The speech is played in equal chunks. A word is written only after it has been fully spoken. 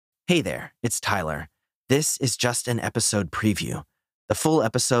Hey there, it's Tyler. This is just an episode preview. The full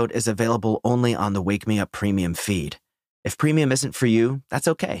episode is available only on the Wake Me Up Premium feed. If Premium isn't for you, that's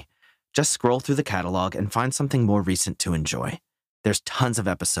okay. Just scroll through the catalog and find something more recent to enjoy. There's tons of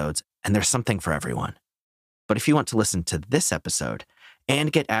episodes, and there's something for everyone. But if you want to listen to this episode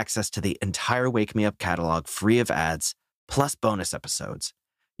and get access to the entire Wake Me Up catalog free of ads, plus bonus episodes,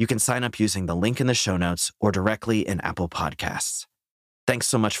 you can sign up using the link in the show notes or directly in Apple Podcasts. Thanks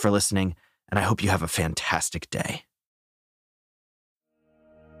so much for listening, and I hope you have a fantastic day.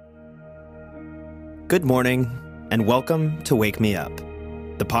 Good morning, and welcome to Wake Me Up,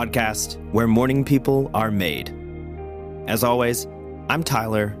 the podcast where morning people are made. As always, I'm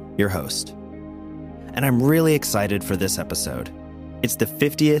Tyler, your host, and I'm really excited for this episode. It's the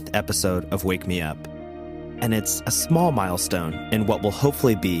 50th episode of Wake Me Up, and it's a small milestone in what will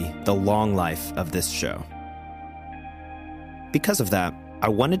hopefully be the long life of this show. Because of that, I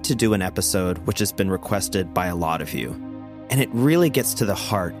wanted to do an episode which has been requested by a lot of you, and it really gets to the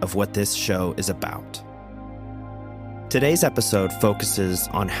heart of what this show is about. Today's episode focuses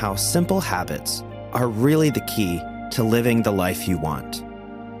on how simple habits are really the key to living the life you want.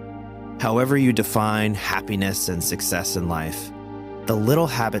 However you define happiness and success in life, the little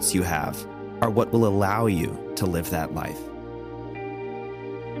habits you have are what will allow you to live that life.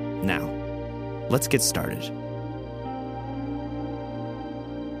 Now, let's get started.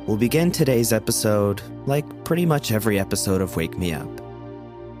 We'll begin today's episode like pretty much every episode of Wake Me Up.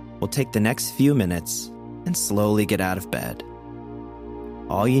 We'll take the next few minutes and slowly get out of bed.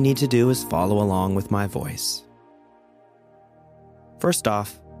 All you need to do is follow along with my voice. First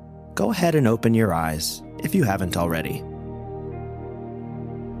off, go ahead and open your eyes if you haven't already.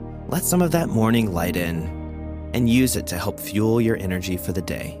 Let some of that morning light in and use it to help fuel your energy for the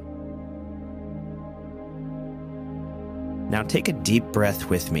day. Now take a deep breath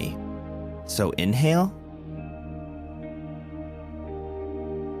with me. So inhale.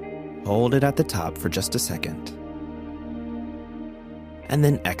 Hold it at the top for just a second. And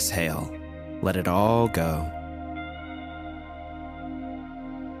then exhale. Let it all go.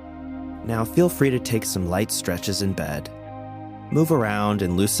 Now feel free to take some light stretches in bed. Move around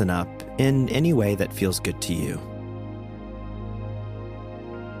and loosen up in any way that feels good to you.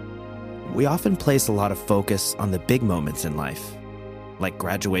 We often place a lot of focus on the big moments in life, like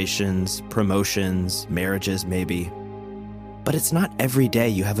graduations, promotions, marriages maybe. But it's not every day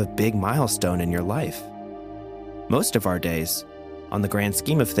you have a big milestone in your life. Most of our days, on the grand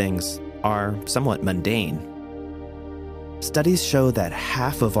scheme of things, are somewhat mundane. Studies show that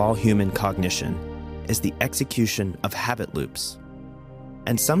half of all human cognition is the execution of habit loops.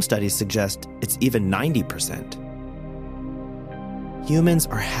 And some studies suggest it's even 90%. Humans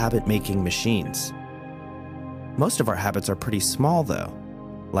are habit-making machines. Most of our habits are pretty small, though,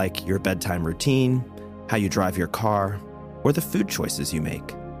 like your bedtime routine, how you drive your car, or the food choices you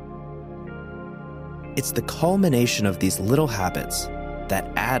make. It's the culmination of these little habits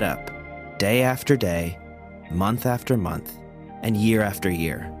that add up day after day, month after month, and year after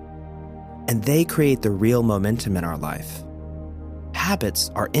year. And they create the real momentum in our life.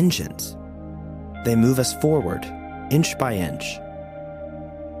 Habits are engines. They move us forward, inch by inch.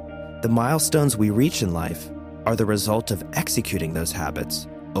 The milestones we reach in life are the result of executing those habits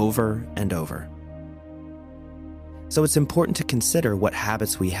over and over. So it's important to consider what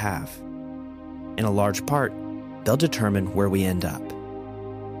habits we have. In a large part, they'll determine where we end up.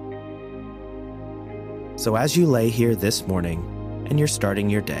 So as you lay here this morning and you're starting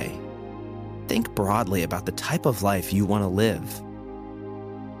your day, think broadly about the type of life you want to live.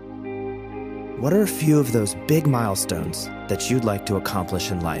 What are a few of those big milestones that you'd like to accomplish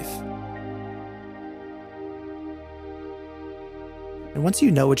in life? And once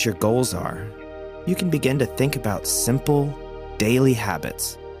you know what your goals are, you can begin to think about simple, daily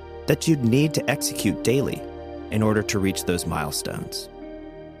habits that you'd need to execute daily in order to reach those milestones.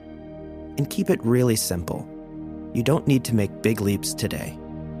 And keep it really simple. You don't need to make big leaps today.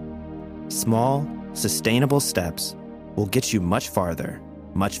 Small, sustainable steps will get you much farther,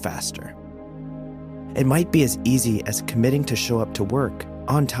 much faster. It might be as easy as committing to show up to work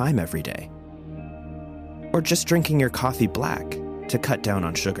on time every day, or just drinking your coffee black to cut down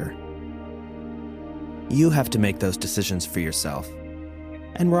on sugar. You have to make those decisions for yourself,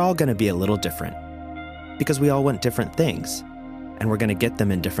 and we're all going to be a little different, because we all want different things, and we're going to get them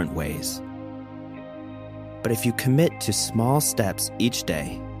in different ways. But if you commit to small steps each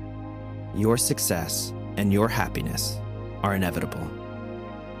day, your success and your happiness are inevitable.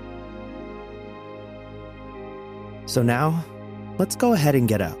 So now, let's go ahead and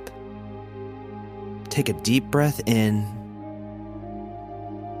get up. Take a deep breath in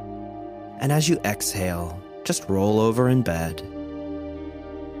And as you exhale, just roll over in bed.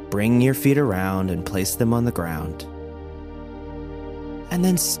 Bring your feet around and place them on the ground. And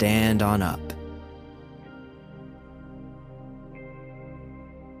then stand on up.